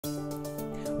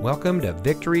Welcome to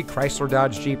Victory Chrysler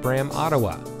Dodge Jeep Ram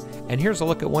Ottawa. And here's a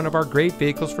look at one of our great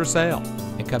vehicles for sale.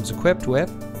 It comes equipped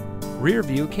with rear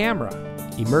view camera,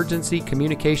 emergency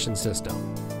communication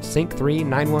system, Sync 3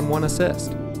 911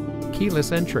 assist,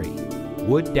 keyless entry,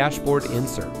 wood dashboard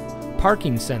insert,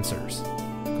 parking sensors,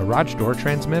 garage door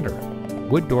transmitter,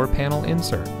 wood door panel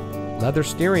insert, leather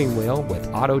steering wheel with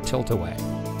auto tilt-away,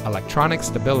 electronic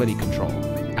stability control,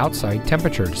 outside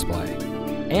temperature display,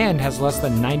 and has less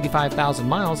than 95,000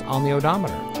 miles on the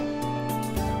odometer.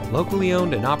 Locally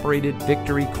owned and operated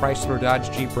Victory Chrysler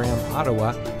Dodge Jeep Ram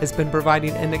Ottawa has been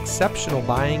providing an exceptional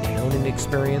buying and owning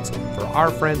experience for our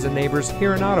friends and neighbors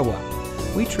here in Ottawa.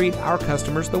 We treat our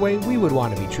customers the way we would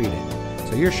want to be treated,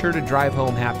 so you're sure to drive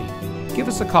home happy. Give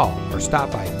us a call or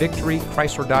stop by Victory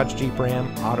Chrysler Dodge Jeep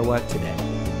Ram Ottawa today.